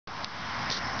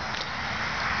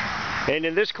And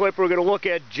in this clip we're going to look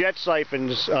at jet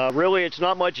siphons. Really it's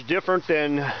not much different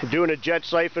than doing a jet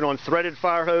siphon on threaded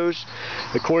fire hose.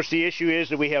 Of course the issue is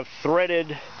that we have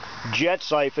threaded jet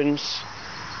siphons,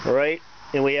 alright,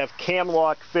 and we have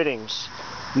CamLock fittings.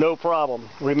 No problem.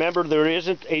 Remember, there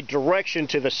isn't a direction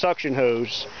to the suction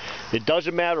hose. It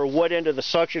doesn't matter what end of the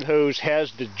suction hose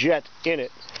has the jet in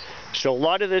it. So a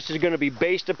lot of this is going to be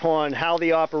based upon how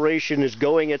the operation is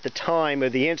going at the time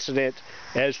of the incident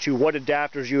as to what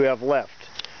adapters you have left.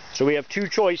 So we have two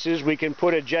choices. We can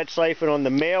put a jet siphon on the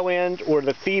male end or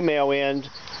the female end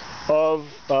of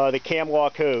the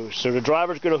CamLock hose. So the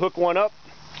driver's going to hook one up.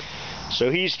 So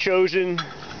he's chosen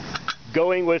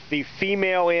going with the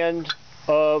female end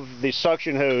of the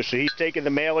suction hose. So he's taking the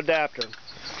male adapter.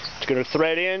 It's going to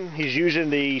thread in. He's using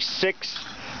the 6-inch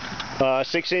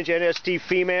NST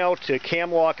female to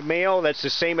CamLock male. That's the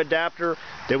same adapter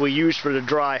that we use for the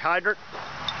dry hydrant.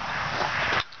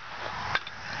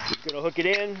 He's going to hook it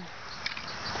in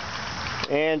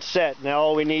and set. Now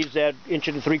all we need is that 1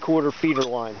 3/4 feeder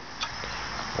line.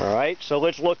 Alright, so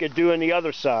let's look at doing the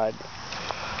other side.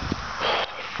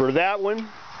 For that one,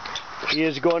 he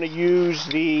is going to use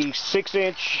the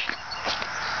 6-inch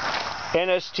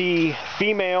NST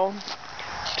female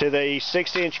to the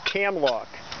 6-inch CamLock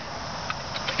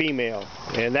female,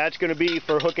 and that's going to be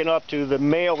for hooking up to the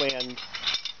male end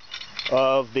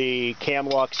of the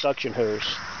CamLock suction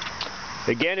hose.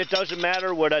 Again, it doesn't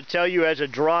matter what I tell you as a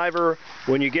driver.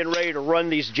 When you're getting ready to run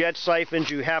these jet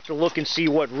siphons, you have to look and see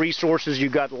what resources you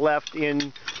got left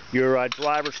in your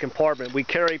driver's compartment. We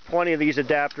carry plenty of these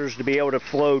adapters to be able to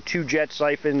flow 2 jet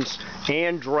siphons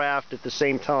and draft at the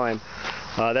same time.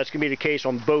 That's going to be the case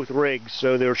on both rigs,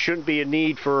 so there shouldn't be a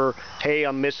need for, hey,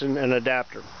 I'm missing an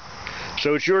adapter.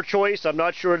 So it's your choice. I'm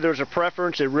not sure there's a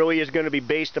preference. It really is going to be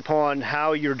based upon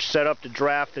how you're set up to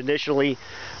draft initially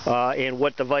and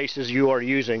what devices you are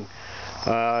using.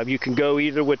 You can go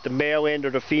either with the male end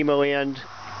or the female end.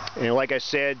 And like I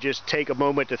said, just take a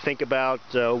moment to think about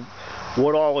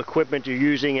what all equipment you're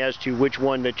using as to which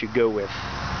one that you go with.